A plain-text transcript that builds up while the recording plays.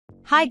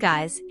Hi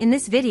guys, in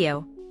this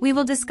video, we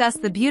will discuss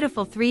the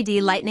beautiful 3D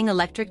Lightning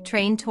Electric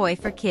Train toy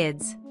for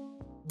kids.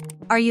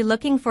 Are you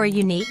looking for a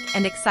unique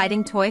and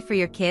exciting toy for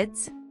your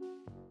kids?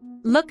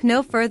 Look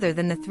no further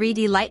than the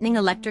 3D Lightning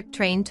Electric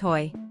Train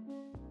toy.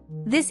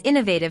 This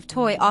innovative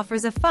toy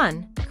offers a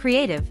fun,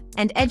 creative,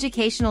 and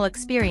educational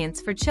experience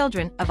for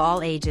children of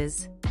all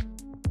ages.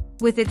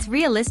 With its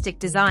realistic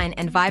design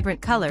and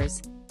vibrant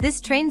colors,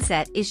 this train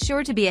set is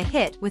sure to be a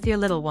hit with your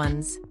little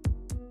ones.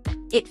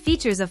 It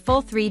features a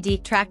full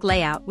 3D track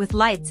layout with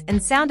lights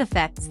and sound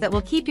effects that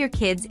will keep your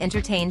kids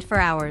entertained for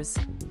hours.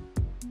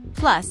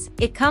 Plus,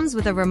 it comes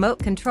with a remote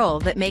control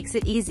that makes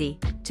it easy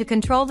to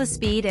control the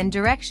speed and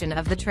direction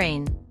of the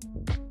train.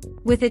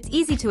 With its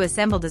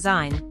easy-to-assemble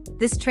design,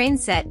 this train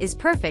set is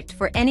perfect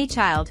for any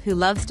child who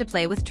loves to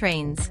play with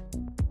trains.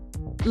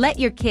 Let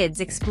your kids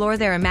explore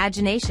their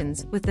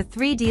imaginations with the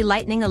 3D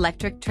Lightning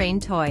Electric Train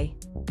toy.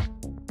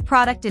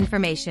 Product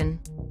information.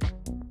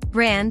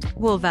 Brand,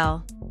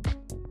 Woolvel.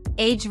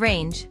 Age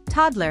range,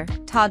 toddler.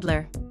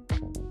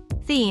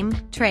 Theme,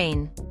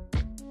 train.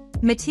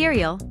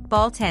 Material,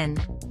 ball 10.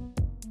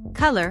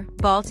 Color,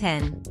 ball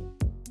 10.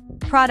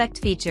 Product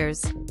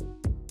features.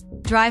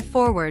 Drive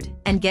forward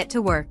and get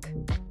to work.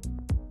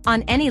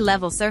 On any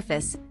level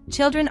surface,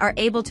 children are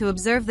able to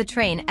observe the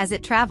train as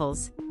it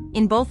travels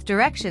in both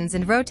directions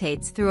and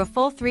rotates through a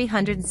full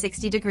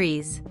 360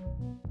 degrees.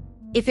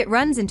 If it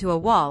runs into a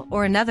wall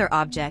or another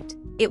object,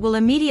 it will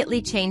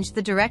immediately change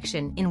the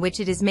direction in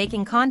which it is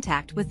making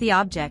contact with the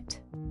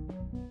object.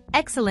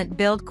 Excellent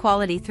build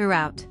quality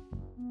throughout.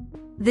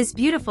 This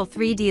beautiful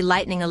 3D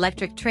Lightning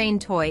Electric Train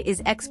toy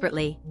is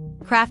expertly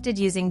crafted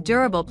using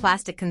durable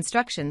plastic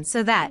construction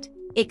so that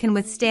it can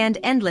withstand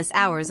endless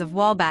hours of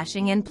wall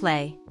bashing and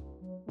play.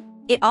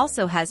 It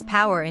also has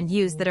power and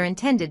use that are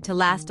intended to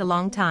last a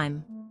long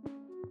time.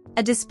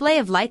 A display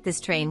of light.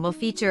 This train will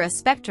feature a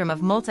spectrum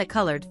of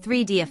multicolored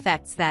 3D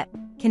effects that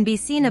can be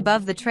seen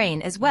above the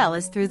train as well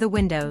as through the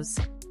windows.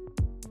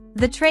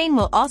 The train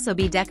will also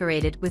be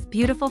decorated with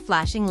beautiful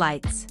flashing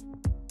lights.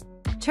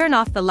 Turn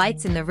off the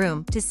lights in the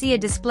room to see a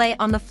display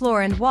on the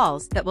floor and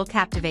walls that will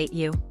captivate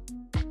you.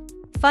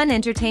 Fun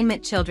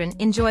entertainment. Children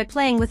enjoy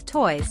playing with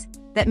toys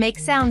that make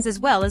sounds as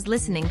well as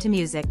listening to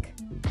music.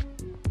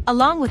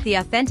 Along with the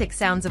authentic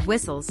sounds of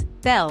whistles,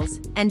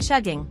 bells, and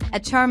chugging, a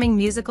charming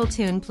musical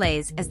tune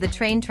plays as the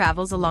train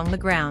travels along the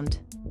ground.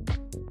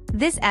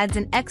 This adds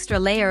an extra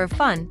layer of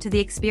fun to the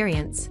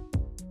experience.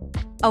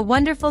 A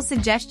wonderful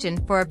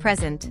suggestion for a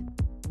present.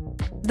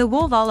 The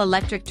Woolvel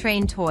Electric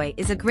Train toy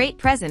is a great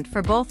present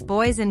for both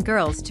boys and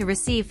girls to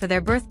receive for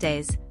their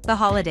birthdays, the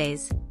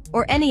holidays,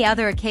 or any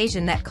other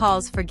occasion that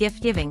calls for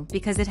gift giving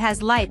because it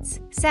has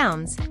lights,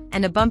 sounds,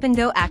 and a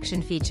bump-and-go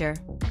action feature.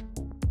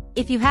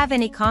 If you have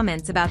any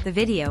comments about the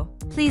video,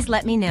 please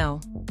let me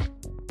know.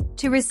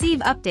 To receive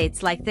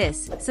updates like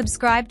this,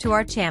 subscribe to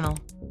our channel.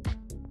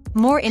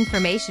 More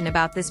information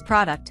about this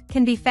product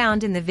can be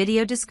found in the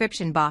video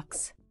description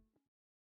box.